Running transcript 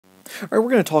All right,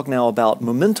 we're going to talk now about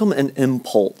momentum and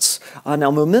impulse. Now,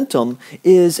 momentum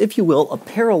is, if you will, a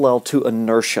parallel to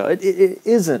inertia. It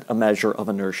isn't a measure of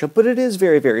inertia, but it is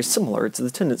very, very similar. It's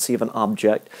the tendency of an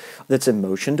object that's in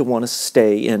motion to want to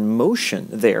stay in motion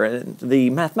there. And the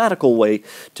mathematical way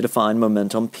to define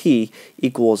momentum, P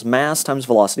equals mass times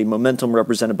velocity, momentum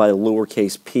represented by a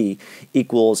lowercase p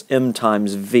equals m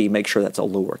times v. Make sure that's a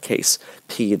lowercase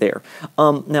p there.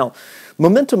 Now,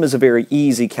 momentum is a very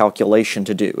easy calculation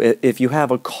to do. If you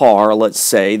have a car, let's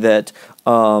say, that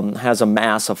has a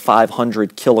mass of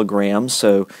 500 kilograms,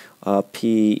 so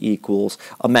P equals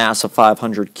a mass of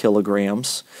 500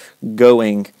 kilograms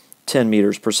going 10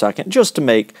 meters per second, just to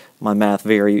make my math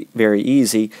very, very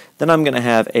easy, then I'm going to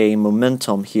have a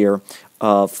momentum here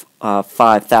of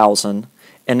 5,000.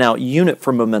 And now unit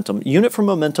for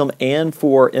momentum and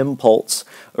for impulse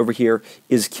over here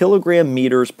is kilogram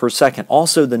meters per second.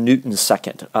 Also the Newton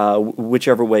second,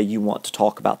 whichever way you want to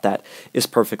talk about that is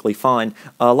perfectly fine.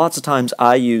 Lots of times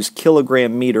I use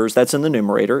kilogram meters, that's in the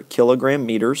numerator, kilogram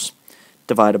meters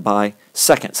divided by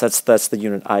seconds. That's the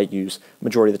unit I use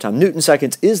majority of the time. Newton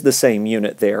seconds is the same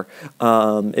unit there.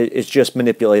 It's just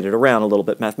manipulated around a little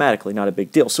bit mathematically, not a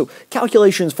big deal. So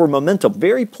calculations for momentum,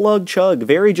 very plug-chug,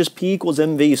 very just P equals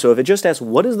mv. So if it just asks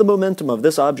what is the momentum of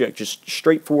this object, just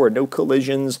straightforward, no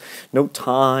collisions, no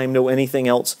time, no anything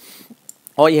else.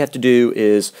 All you have to do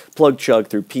is plug-chug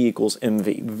through P equals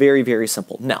mv. Very, very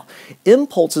simple. Now,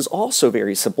 impulse is also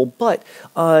very simple, but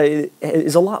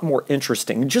is a lot more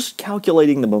interesting. Just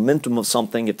calculating the momentum of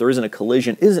something, if there isn't a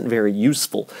collision, isn't very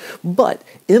useful. But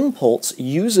impulse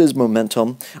uses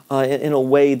momentum in a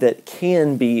way that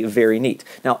can be very neat.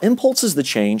 Now, impulse is the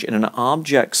change in an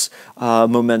object's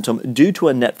momentum due to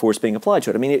a net force being applied to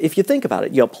it. I mean, if you think about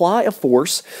it, you apply a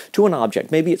force to an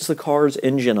object. Maybe it's the car's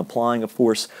engine applying a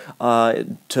force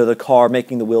to the car,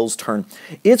 making the wheels turn.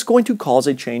 It's going to cause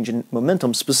a change in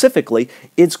momentum. Specifically,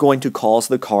 it's going to cause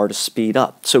the car to speed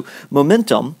up. So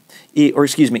momentum,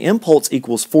 impulse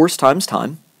equals force times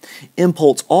time.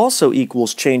 Impulse also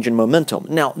equals change in momentum.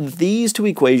 Now, these two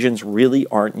equations really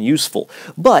aren't useful,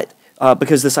 but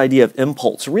because this idea of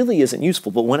impulse really isn't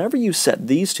useful, but whenever you set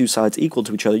these two sides equal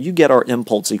to each other, you get our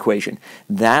impulse equation.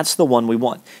 That's the one we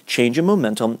want. Change in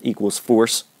momentum equals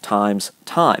force times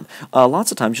time.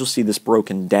 Lots of times you'll see this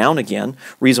broken down again.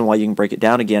 Reason why you can break it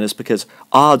down again is because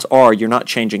odds are you're not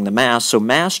changing the mass, so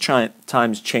mass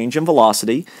times change in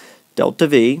velocity, delta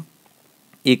V,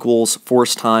 equals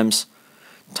force times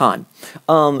time.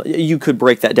 You could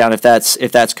break that down if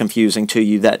that's confusing to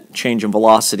you. That change in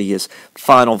velocity is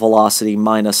final velocity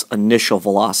minus initial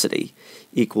velocity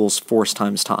equals force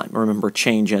times time. Remember,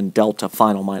 change in delta,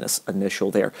 final minus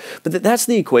initial there. But that's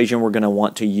the equation we're going to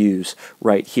want to use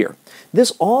right here.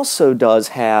 This also does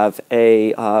have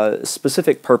a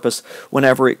specific purpose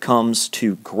whenever it comes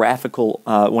to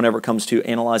whenever it comes to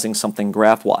analyzing something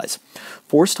graph-wise.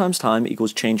 Force times time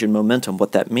equals change in momentum.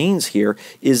 What that means here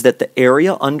is that the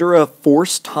area under a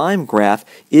force time graph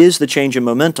is the change in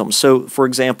momentum. So, for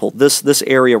example, this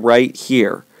area right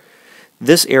here,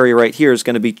 this area right here is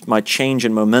going to be my change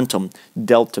in momentum,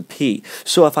 delta P.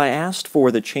 So if I asked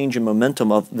for the change in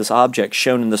momentum of this object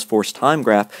shown in this force time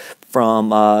graph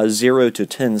from 0 to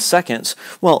 10 seconds,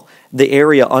 well, the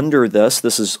area under this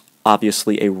is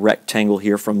obviously a rectangle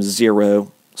here from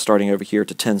 0, starting over here,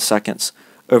 to 10 seconds.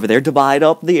 Over there, divide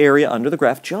up the area under the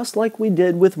graph, just like we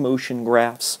did with motion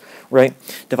graphs, right?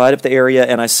 Divide up the area,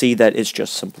 and I see that it's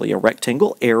just simply a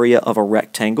rectangle. Area of a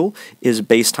rectangle is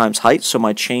base times height, so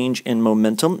my change in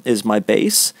momentum is my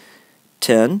base,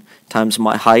 10, times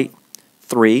my height,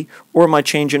 3, or my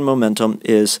change in momentum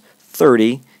is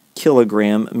 30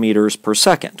 kilogram meters per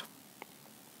second.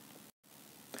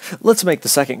 Let's make the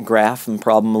second graph and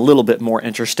problem a little bit more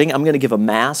interesting. I'm going to give a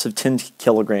mass of 10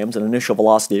 kilograms, an initial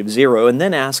velocity of 0, and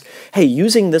then ask, hey,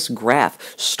 using this graph,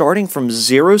 starting from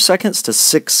 0 seconds to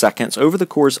 6 seconds, over the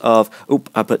course of,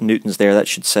 I put newtons there, that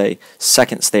should say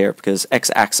seconds there, because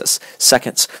x-axis,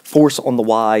 seconds, force on the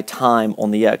y, time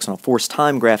on the x, on a force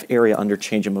time graph, area under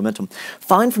change in momentum.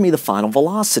 Find for me the final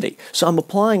velocity. So I'm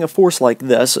applying a force like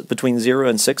this between 0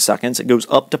 and 6 seconds. It goes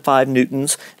up to 5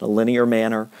 newtons in a linear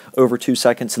manner over 2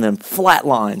 seconds, and then flat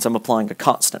lines, I'm applying a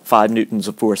constant 5 newtons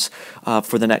of force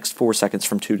for the next 4 seconds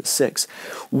from 2 to 6.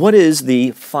 What is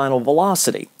the final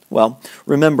velocity? Well,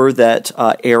 remember that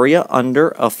area under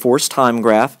a force time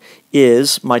graph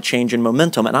is my change in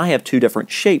momentum, and I have two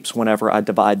different shapes whenever I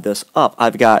divide this up.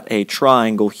 I've got a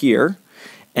triangle here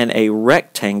and a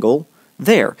rectangle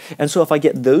there. And so if I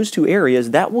get those two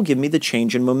areas, that will give me the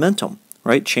change in momentum.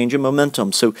 Right? Change in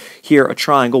momentum. So here a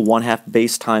triangle, 1/2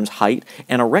 base times height,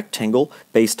 and a rectangle,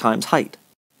 base times height.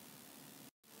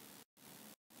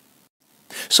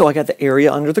 So I got the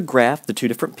area under the graph, the two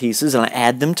different pieces, and I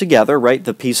add them together, right?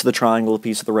 The piece of the triangle, the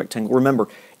piece of the rectangle. Remember,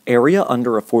 area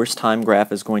under a force time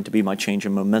graph is going to be my change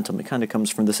in momentum. It kind of comes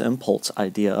from this impulse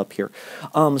idea up here.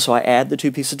 So I add the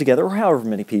two pieces together, or however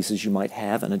many pieces you might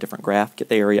have in a different graph, get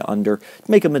the area under,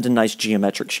 make them into nice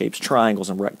geometric shapes, triangles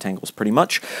and rectangles pretty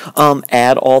much.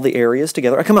 Add all the areas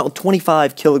together. I come out with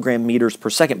 25 kilogram meters per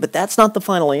second, but that's not the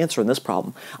final answer in this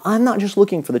problem. I'm not just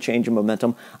looking for the change in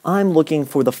momentum, I'm looking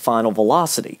for the final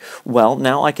velocity. Well,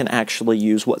 now I can actually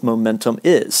use what momentum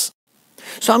is.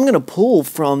 So I'm going to pull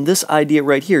from this idea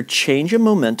right here. Change in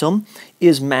momentum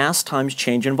is mass times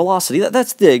change in velocity.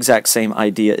 That's the exact same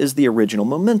idea as the original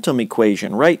momentum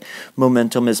equation, right?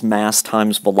 Momentum is mass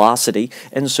times velocity,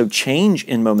 and so change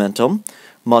in momentum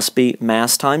must be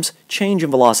mass times change in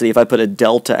velocity. If I put a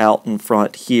delta out in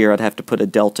front here, I'd have to put a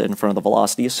delta in front of the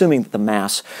velocity, assuming that the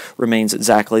mass remains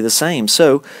exactly the same.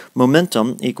 So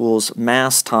momentum equals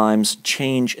mass times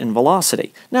change in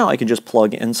velocity. Now I can just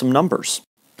plug in some numbers.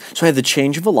 So I have the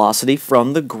change in velocity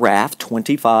from the graph,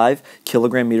 25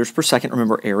 kilogram meters per second.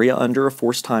 Remember, area under a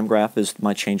force time graph is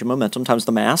my change in momentum times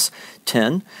the mass,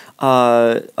 10.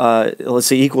 Let's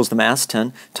see, equals the mass,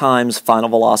 10, times final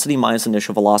velocity minus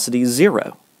initial velocity,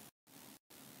 0.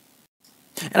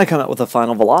 And I come out with a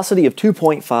final velocity of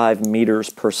 2.5 meters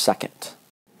per second.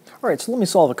 All right, so let me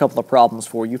solve a couple of problems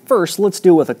for you. First, let's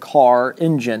deal with a car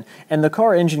engine. And the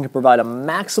car engine can provide a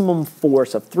maximum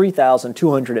force of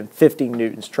 3,250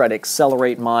 newtons. Try to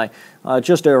accelerate my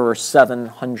just over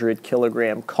 700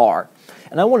 kilogram car.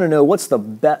 And I want to know what's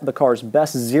the car's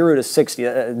best 0 to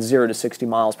 60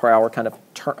 miles per hour kind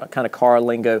of car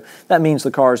lingo. That means the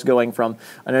car is going from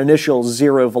an initial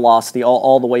 0 velocity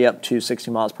all the way up to 60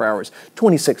 miles per hour. Is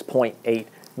 26.8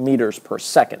 meters per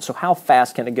second. So how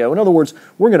fast can it go? In other words,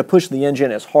 we're going to push the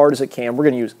engine as hard as it can. We're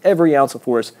going to use every ounce of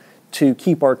force to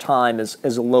keep our time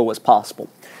as low as possible.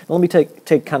 Now, let me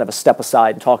take kind of a step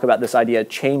aside and talk about this idea of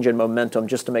change in momentum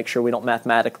just to make sure we don't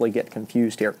mathematically get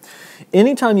confused here.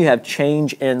 Anytime you have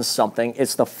change in something,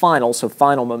 it's the final, so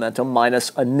final momentum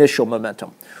minus initial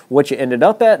momentum. What you ended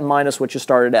up at minus what you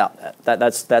started out at.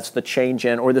 That's the change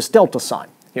in, or this delta sign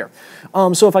here.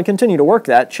 So if I continue to work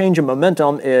that, change in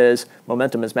momentum is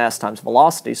mass times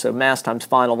velocity, so mass times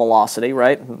final velocity,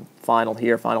 right? Final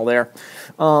here, final there,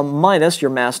 minus your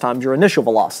mass times your initial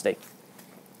velocity.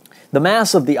 The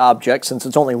mass of the object, since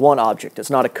it's only one object, it's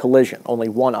not a collision, only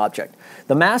one object.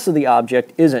 The mass of the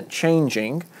object isn't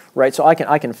changing, right? So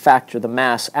I can factor the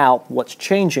mass out. What's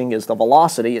changing is the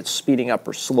velocity. It's speeding up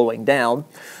or slowing down.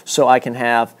 So I can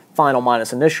have final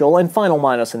minus initial, and final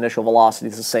minus initial velocity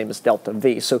is the same as delta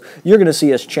v. So you're going to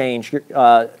see us change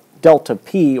delta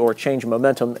p, or change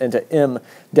momentum, into m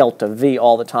delta v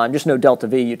all the time. Just know delta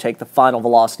v, you take the final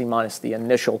velocity minus the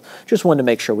initial. Just wanted to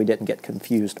make sure we didn't get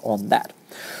confused on that.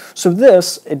 So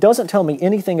it doesn't tell me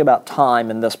anything about time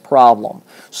in this problem.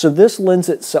 So this lends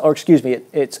itself, or excuse me,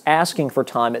 it's asking for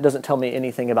time. It doesn't tell me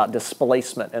anything about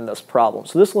displacement in this problem.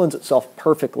 So this lends itself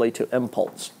perfectly to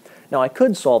impulse. Now I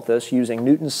could solve this using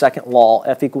Newton's second law,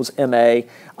 F equals ma.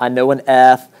 I know an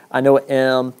F, I know an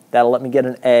m, that'll let me get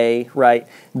an a, right?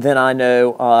 Then I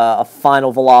know a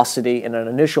final velocity and an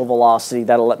initial velocity,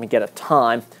 that'll let me get a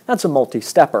time. That's a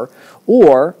multi-stepper.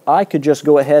 Or I could just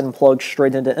go ahead and plug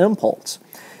straight into impulse.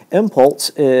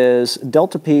 Impulse is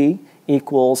delta p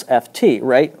equals ft,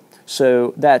 right?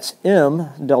 So that's m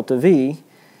delta v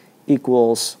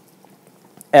equals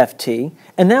ft.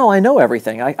 And now I know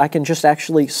everything. I can just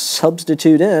actually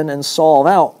substitute in and solve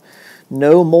out.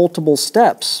 No multiple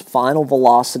steps. Final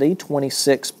velocity,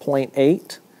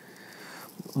 26.8,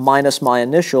 minus my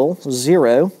initial,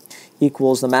 0,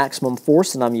 equals the maximum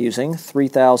force that I'm using,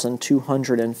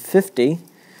 3,250,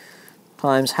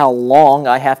 times how long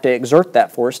I have to exert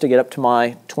that force to get up to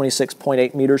my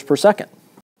 26.8 meters per second.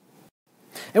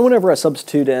 And whenever I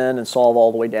substitute in and solve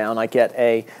all the way down, I get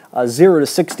a 0 to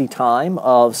 60 time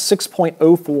of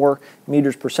 6.04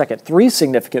 meters per second. Three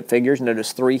significant figures.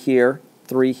 Notice 3 here,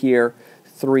 3 here,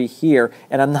 3 here.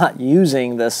 And I'm not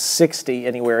using the 60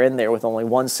 anywhere in there with only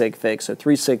one sig fig, so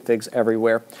 3 sig figs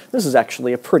everywhere. This is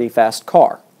actually a pretty fast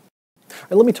car.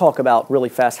 Right, let me talk about really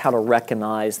fast how to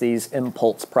recognize these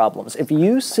impulse problems. If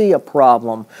you see a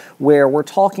problem where we're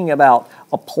talking about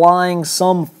applying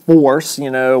some force,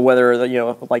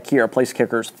 whether, like here, a place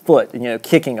kicker's foot,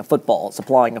 kicking a football, it's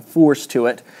applying a force to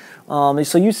it.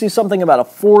 So you see something about a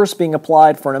force being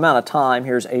applied for an amount of time.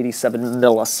 Here's 87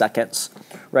 milliseconds,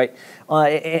 right?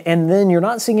 And then you're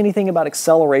not seeing anything about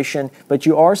acceleration, but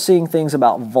you are seeing things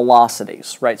about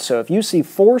velocities, right? So if you see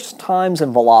force, times,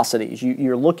 and velocities,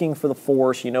 you're looking for the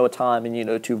force, you know a time, and you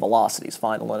know two velocities,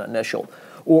 final and initial.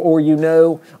 or you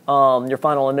know your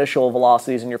final initial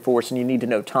velocities and your force, and you need to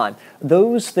know time.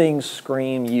 Those things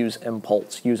scream use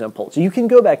impulse, use impulse. You can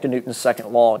go back to Newton's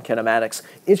second law in kinematics.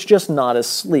 It's just not as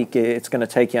sleek. It's going to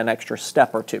take you an extra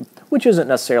step or two, which isn't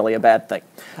necessarily a bad thing.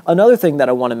 Another thing that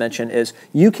I want to mention is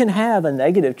you can have a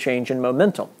negative change in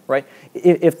momentum, right?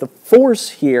 If the force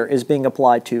here is being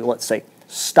applied to, let's say,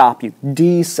 stop you,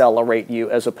 decelerate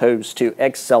you, as opposed to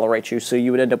accelerate you, so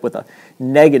you would end up with a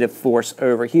negative force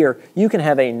over here, you can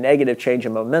have a negative change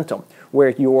in momentum,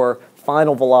 where your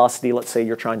final velocity, let's say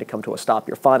you're trying to come to a stop,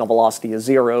 your final velocity is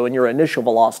 0, and your initial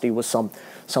velocity was some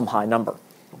high number.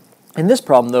 In this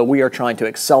problem, though, we are trying to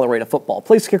accelerate a football.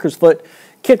 Place kicker's foot,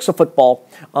 kicks a football,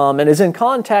 and is in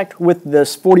contact with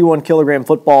this 41-kilogram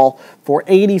football for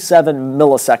 87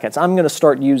 milliseconds. I'm going to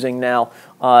start using now,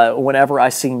 whenever I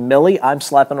see milli, I'm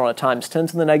slapping on a times 10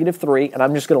 to the negative 3, and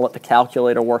I'm just going to let the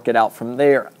calculator work it out from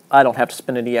there. I don't have to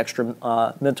spend any extra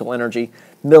mental energy.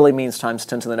 Milli means times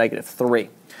 10 to the negative 3.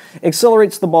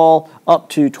 Accelerates the ball up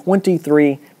to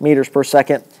 23 meters per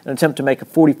second and attempt to make a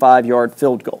 45-yard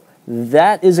field goal.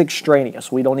 That is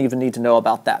extraneous. We don't even need to know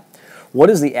about that.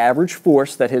 What is the average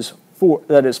force that his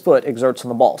foot exerts on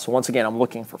the ball? So once again, I'm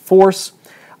looking for force.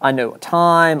 I know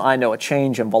time. I know a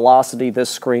change in velocity. This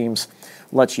screams,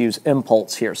 let's use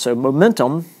impulse here. So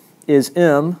momentum is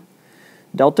m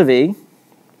delta v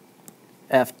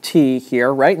ft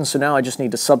here, right? And so now I just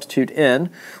need to substitute in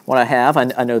what I have.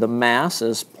 I know the mass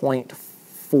is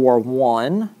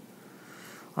 0.41.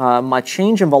 My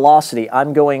change in velocity,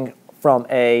 I'm going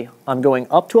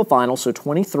up to a final, so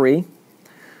 23,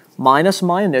 minus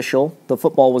my initial. The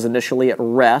football was initially at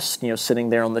rest, sitting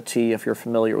there on the tee if you're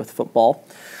familiar with football,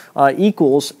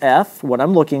 equals F, what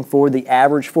I'm looking for, the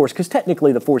average force, because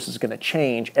technically the force is going to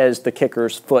change as the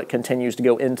kicker's foot continues to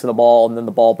go into the ball and then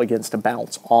the ball begins to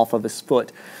bounce off of his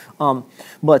foot.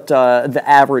 But the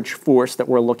average force that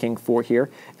we're looking for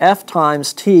here, F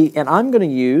times T, and I'm going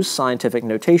to use scientific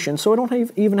notation, so I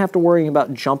don't even have to worry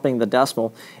about jumping the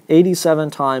decimal, 87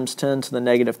 times 10 to the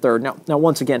negative third. Now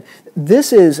once again,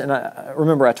 this is, and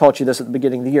remember I taught you this at the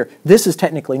beginning of the year, this is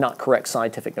technically not correct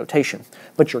scientific notation,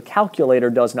 but your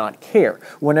calculator does not care.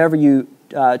 Whenever you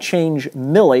change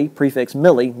milli, prefix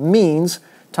milli, means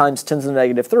times 10 to the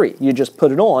negative 3. You just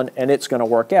put it on and it's going to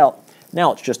work out.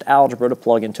 Now it's just algebra to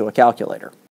plug into a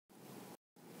calculator.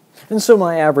 And so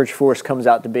my average force comes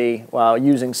out to be,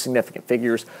 using significant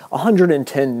figures,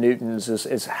 110 newtons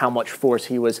is how much force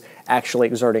he was actually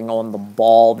exerting on the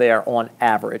ball there on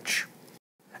average.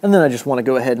 And then I just want to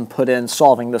go ahead and put in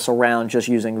solving this around just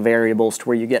using variables to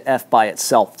where you get F by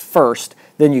itself first,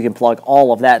 then you can plug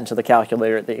all of that into the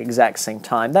calculator at the exact same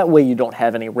time. That way you don't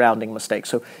have any rounding mistakes.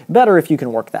 So better if you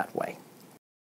can work that way.